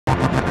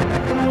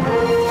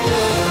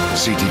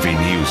CTV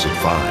News at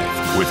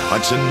 5 with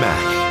Hudson Mack.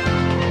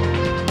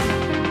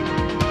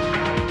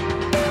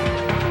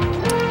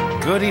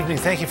 Good evening.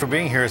 Thank you for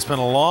being here. It's been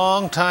a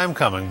long time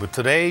coming, but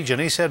today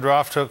Jeneece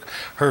Edroff took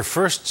her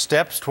first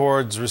steps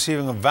towards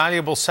receiving a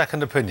valuable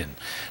second opinion.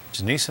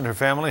 Jeneece and her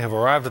family have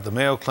arrived at the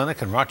Mayo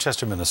Clinic in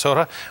Rochester,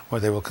 Minnesota, where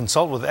they will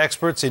consult with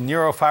experts in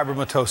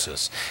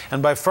neurofibromatosis.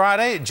 And by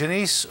Friday,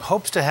 Jeneece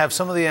hopes to have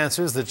some of the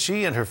answers that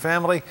she and her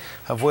family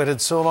have waited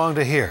so long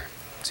to hear.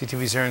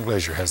 CTV's Erin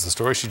Glazier has the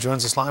story. She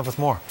joins us live with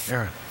more.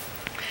 Erin.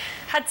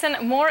 Hudson,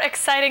 more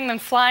exciting than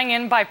flying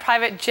in by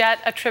private jet,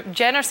 a trip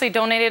generously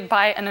donated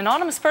by an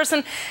anonymous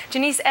person,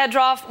 Jeneece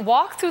Edroff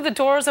walked through the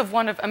doors of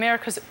one of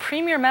America's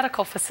premier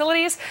medical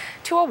facilities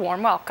to a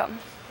warm welcome.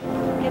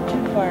 Get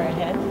too far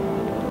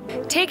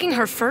ahead. Taking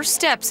her first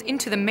steps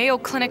into the Mayo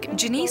Clinic,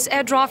 Jeneece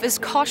Edroff is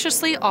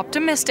cautiously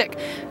optimistic.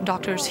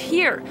 Doctors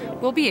here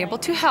will be able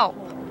to help.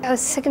 I was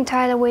sick and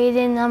tired of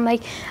waiting.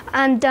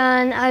 I'm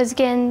done. I was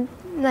getting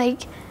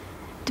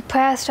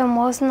depressed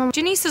almost.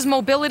 Jeneece's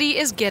mobility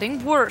is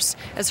getting worse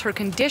as her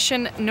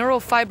condition,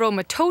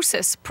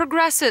 neurofibromatosis,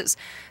 progresses.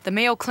 The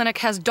Mayo Clinic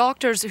has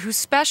doctors who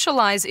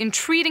specialize in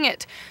treating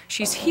it.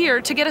 She's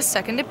here to get a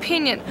second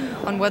opinion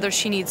on whether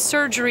she needs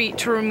surgery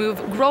to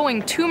remove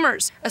growing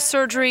tumors, a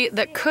surgery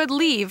that could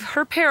leave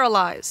her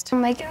paralyzed.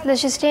 I'm like,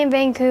 let's just stay in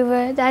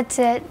Vancouver. That's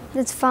it.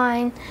 That's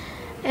fine.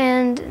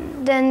 And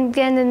then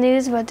getting the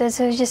news about this,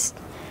 it was just,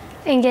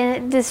 and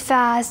getting it this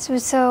fast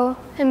was so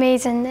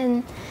amazing.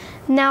 And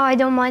now I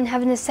don't mind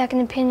having a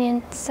second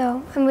opinion,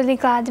 so I'm really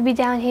glad to be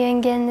down here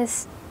and getting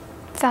this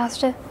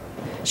faster.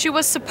 She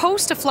was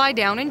supposed to fly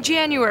down in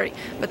January,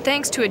 but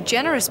thanks to a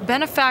generous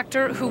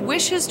benefactor who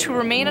wishes to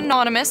remain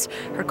anonymous,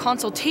 her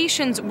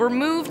consultations were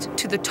moved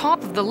to the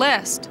top of the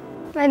list.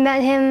 I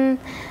met him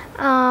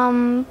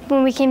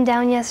when we came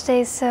down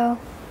yesterday, so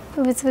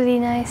it was really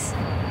nice.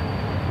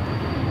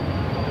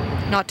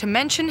 Not to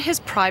mention his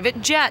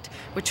private jet,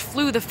 which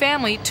flew the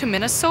family to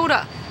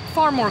Minnesota.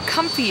 Far more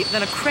comfy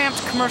than a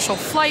cramped commercial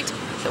flight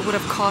that would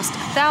have cost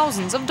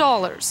thousands of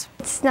dollars.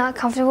 It's not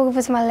comfortable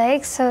with my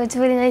legs, so it's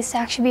really nice to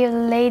actually be able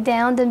to lay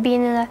down than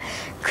being in a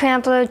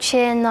cramped little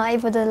chair and not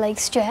able to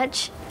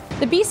stretch.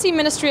 The BC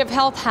Ministry of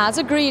Health has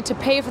agreed to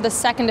pay for the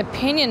second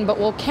opinion, but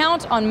will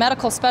count on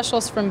medical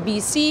specialists from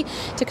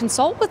BC to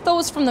consult with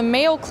those from the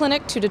Mayo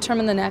Clinic to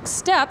determine the next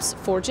steps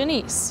for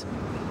Jeneece.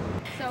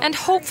 And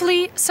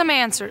hopefully some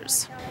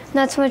answers.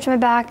 Not so much my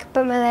back,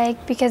 but my leg,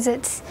 because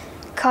it's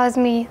caused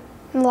me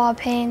a lot of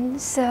pain,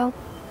 so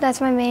that's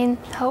my main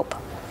hope.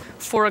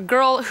 For a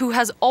girl who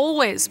has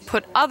always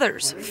put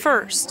others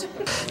first.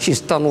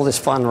 She's done all this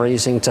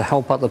fundraising to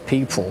help other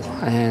people,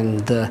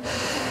 and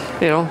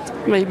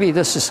maybe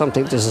this is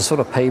something, there's a sort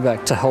of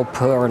payback to help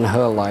her in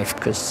her life,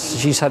 because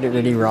she's had it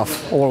really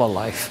rough all her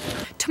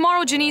life.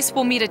 Tomorrow, Jeneece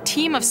will meet a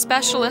team of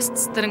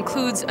specialists that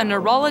includes a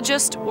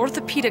neurologist,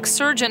 orthopedic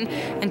surgeon,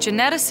 and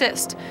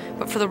geneticist.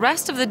 But for the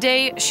rest of the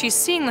day, she's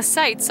seeing the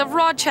sights of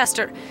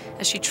Rochester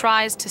as she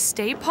tries to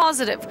stay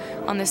positive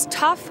on this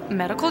tough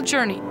medical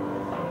journey.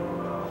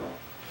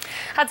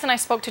 Hudson, I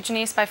spoke to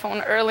Jeneece by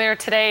phone earlier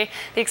today.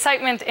 The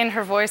excitement in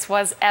her voice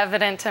was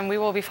evident, and we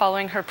will be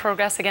following her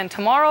progress again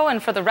tomorrow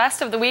and for the rest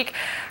of the week.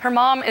 Her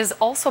mom is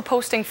also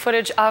posting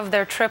footage of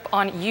their trip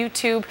on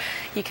YouTube.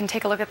 You can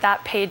take a look at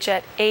that page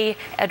at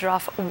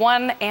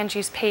Edroff1,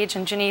 Angie's page,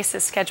 and Jeneece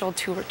is scheduled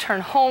to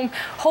return home,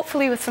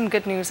 hopefully with some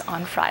good news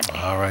on Friday.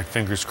 All right,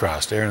 fingers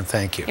crossed. Erin,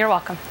 thank you. You're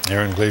welcome.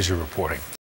 Erin Glazier reporting.